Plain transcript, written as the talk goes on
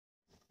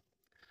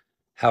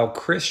How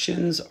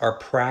Christians are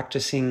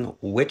practicing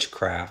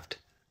witchcraft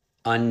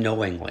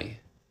unknowingly.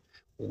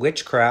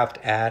 Witchcraft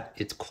at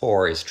its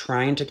core is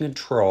trying to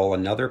control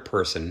another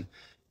person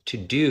to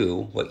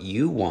do what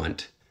you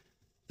want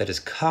that is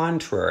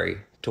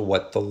contrary to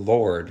what the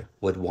Lord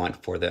would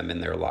want for them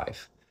in their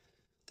life.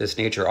 This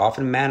nature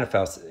often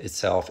manifests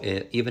itself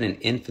even in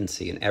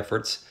infancy in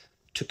efforts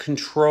to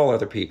control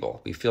other people.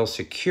 We feel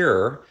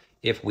secure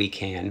if we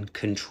can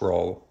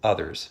control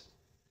others.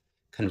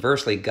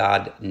 Conversely,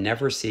 God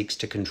never seeks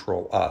to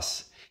control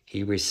us.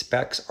 He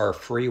respects our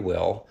free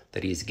will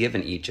that He's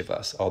given each of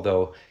us,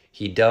 although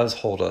He does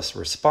hold us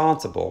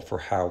responsible for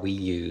how we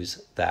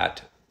use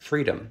that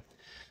freedom.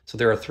 So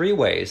there are three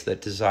ways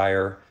that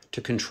desire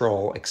to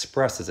control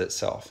expresses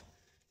itself.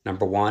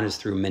 Number one is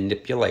through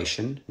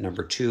manipulation.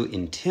 Number two,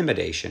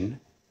 intimidation.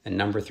 And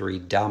number three,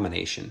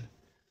 domination.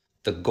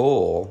 The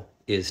goal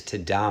is to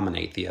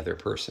dominate the other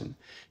person.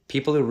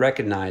 People who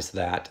recognize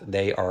that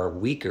they are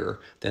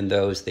weaker than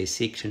those they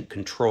seek to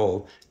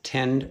control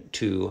tend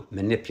to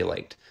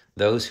manipulate.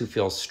 Those who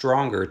feel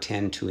stronger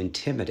tend to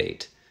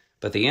intimidate.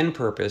 But the end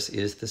purpose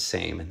is the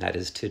same, and that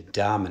is to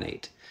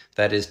dominate.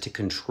 That is to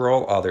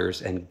control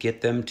others and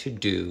get them to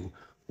do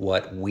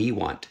what we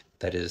want.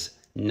 That is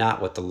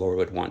not what the Lord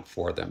would want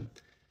for them.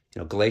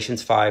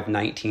 Galatians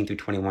 5:19 through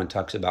 21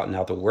 talks about,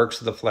 now the works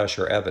of the flesh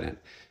are evident,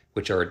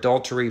 which are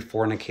adultery,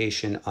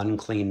 fornication,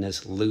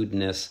 uncleanness,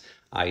 lewdness,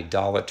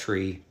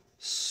 idolatry,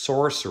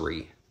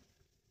 sorcery.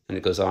 And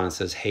it goes on and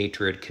says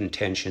hatred,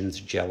 contentions,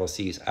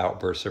 jealousies,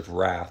 outbursts of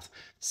wrath,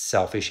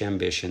 selfish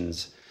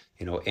ambitions,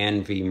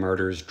 envy,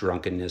 murders,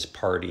 drunkenness,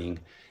 partying,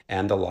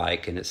 and the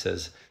like. And it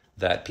says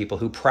that people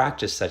who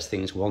practice such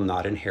things will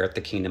not inherit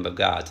the kingdom of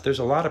God. So there's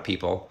a lot of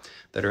people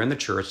that are in the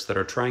church that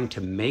are trying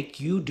to make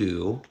you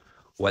do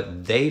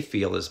what they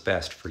feel is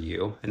best for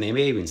you. And they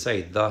may even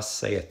say, thus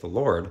saith the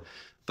Lord.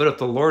 But if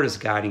the Lord is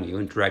guiding you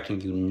and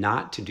directing you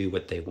not to do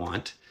what they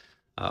want,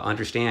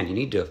 understand you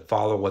need to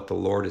follow what the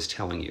Lord is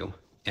telling you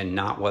and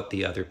not what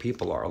the other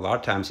people are. A lot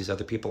of times these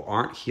other people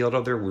aren't healed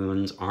of their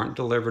wounds, aren't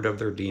delivered of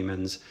their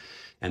demons,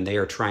 and they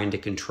are trying to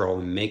control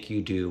and make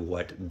you do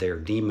what their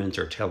demons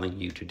are telling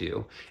you to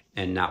do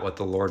and not what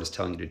the Lord is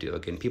telling you to do.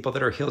 Again, people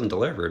that are healed and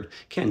delivered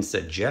can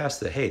suggest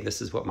that, hey,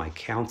 this is what my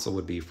counsel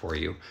would be for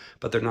you,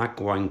 but they're not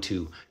going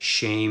to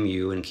shame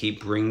you and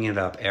keep bringing it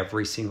up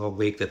every single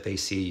week that they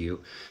see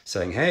you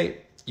saying, hey,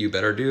 you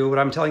better do what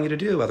I'm telling you to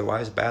do,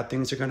 otherwise bad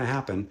things are going to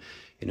happen.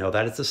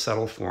 That is a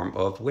subtle form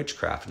of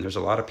witchcraft. And there's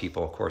a lot of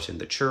people, of course, in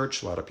the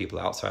church, a lot of people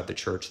outside the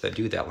church that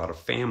do that, a lot of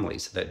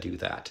families that do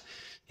that.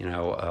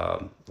 A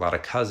lot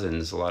of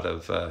cousins, a lot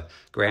of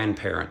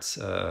grandparents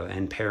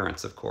and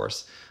parents, of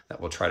course,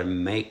 that will try to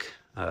make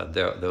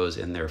those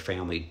in their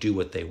family do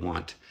what they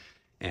want.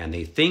 And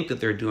they think that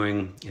they're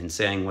doing and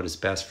saying what is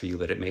best for you,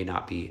 but it may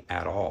not be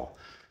at all.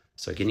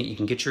 So again, you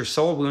can get your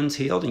soul wounds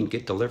healed and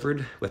get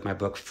delivered with my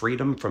book,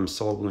 Freedom from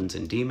Soul Wounds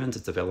and Demons.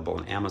 It's available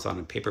on Amazon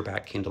and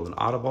paperback, Kindle, and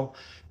Audible.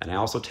 And I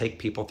also take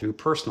people through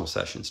personal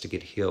sessions to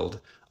get healed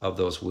of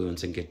those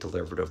wounds and get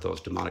delivered of those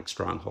demonic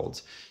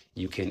strongholds.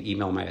 You can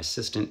email my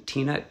assistant,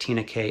 Tina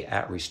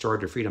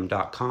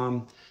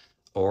K@restoredtofreedom.com,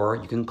 or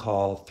you can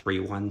call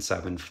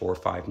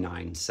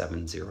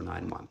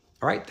 317-459-7091.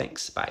 All right,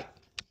 thanks. Bye.